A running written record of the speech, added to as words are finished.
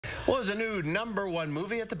Was a new #1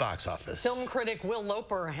 movie at the box office. Film critic Wil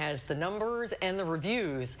Loper has the numbers and the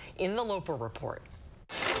reviews in the Loper Report.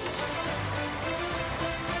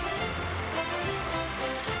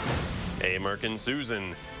 Hey, Mark and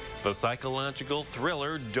Susan. The psychological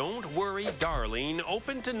thriller Don't Worry, Darling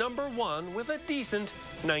opened to #1 with a decent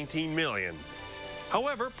 19 million.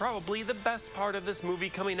 However, probably the best part of this movie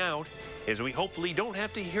coming out is we hopefully don't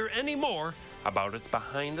have to hear any more about its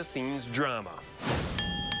behind-the-scenes drama.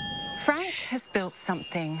 Frank has built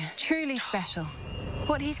something truly special.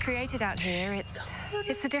 What he's created out here,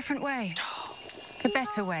 it's a different way. A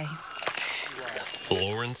better way.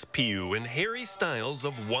 Florence Pugh and Harry Styles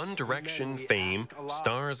of One Direction fame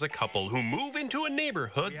stars a couple who move into a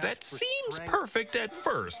neighborhood that seems perfect at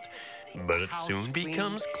first, but it soon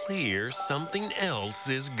becomes clear something else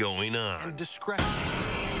is going on. The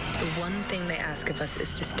one thing they ask of us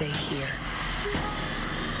is to stay here,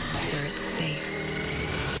 where it's safe.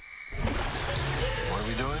 What are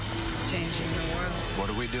we doing? Changing the world. What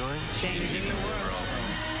are we doing? Changing the world.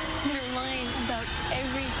 They're lying about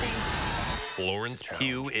everything. Florence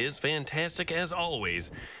Pugh is fantastic as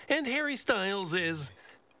always, and Harry Styles is,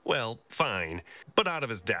 well, fine, but out of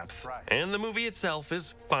his depth. And the movie itself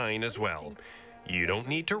is fine as well. You don't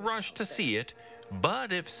need to rush to see it,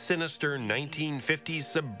 but if sinister 1950s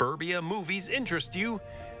suburbia movies interest you,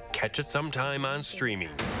 catch it sometime on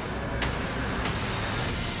streaming.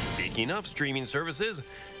 Speaking of streaming services,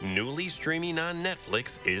 newly streaming on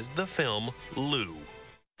Netflix is the film Lou.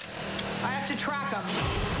 I have to track him.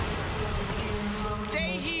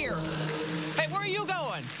 Stay here. Hey, where are you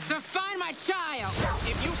going? To find my child.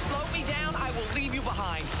 If you slow me down, I will leave you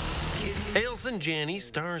behind. Ailsa Janney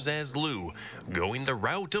stars as Lou, going the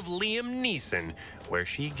route of Liam Neeson, where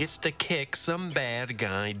she gets to kick some bad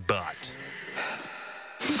guy butt.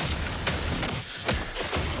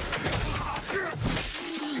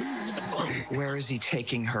 Where is he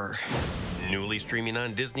taking her? Newly streaming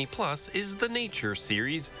on Disney Plus is the nature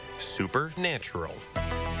series Supernatural.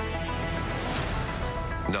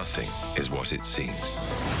 Nothing is what it seems.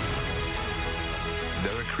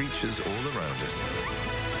 There are creatures all around us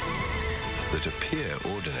that appear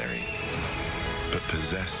ordinary, but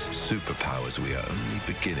possess superpowers we are only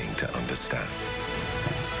beginning to understand.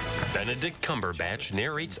 Benedict Cumberbatch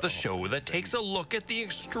narrates the show that takes a look at the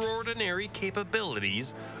extraordinary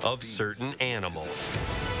capabilities of certain animals.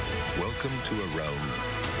 Welcome to a realm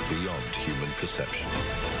beyond human perception,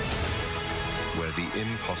 where the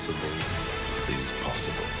impossible is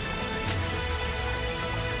possible.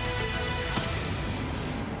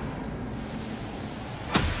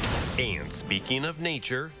 And speaking of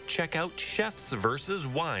nature, check out Chefs vs.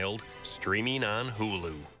 Wild, streaming on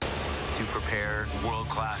Hulu. To prepare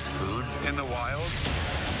world-class food in the wild.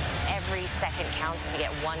 Every second counts and you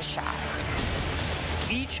get one shot.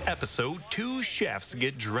 Each episode, 2 chefs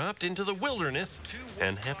get dropped into the wilderness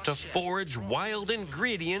and have to forage wild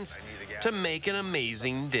ingredients to make an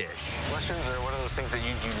amazing dish. Mushrooms are one of those things that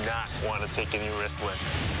you do not want to take any risk with.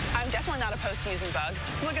 I'm definitely not opposed to using bugs.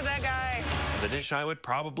 Look at that guy. The dish I would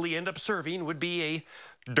probably end up serving would be a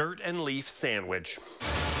dirt and leaf sandwich.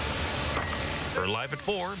 For Live at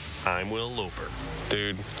 4, I'm Wil Loper.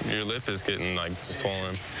 Dude, your lip is getting, like,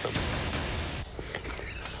 swollen.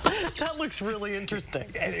 That looks really interesting.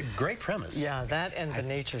 Great premise. Yeah, that and the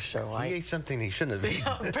nature show. He ate something he shouldn't have eaten.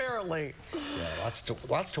 Yeah, apparently. Yeah,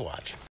 lots to watch.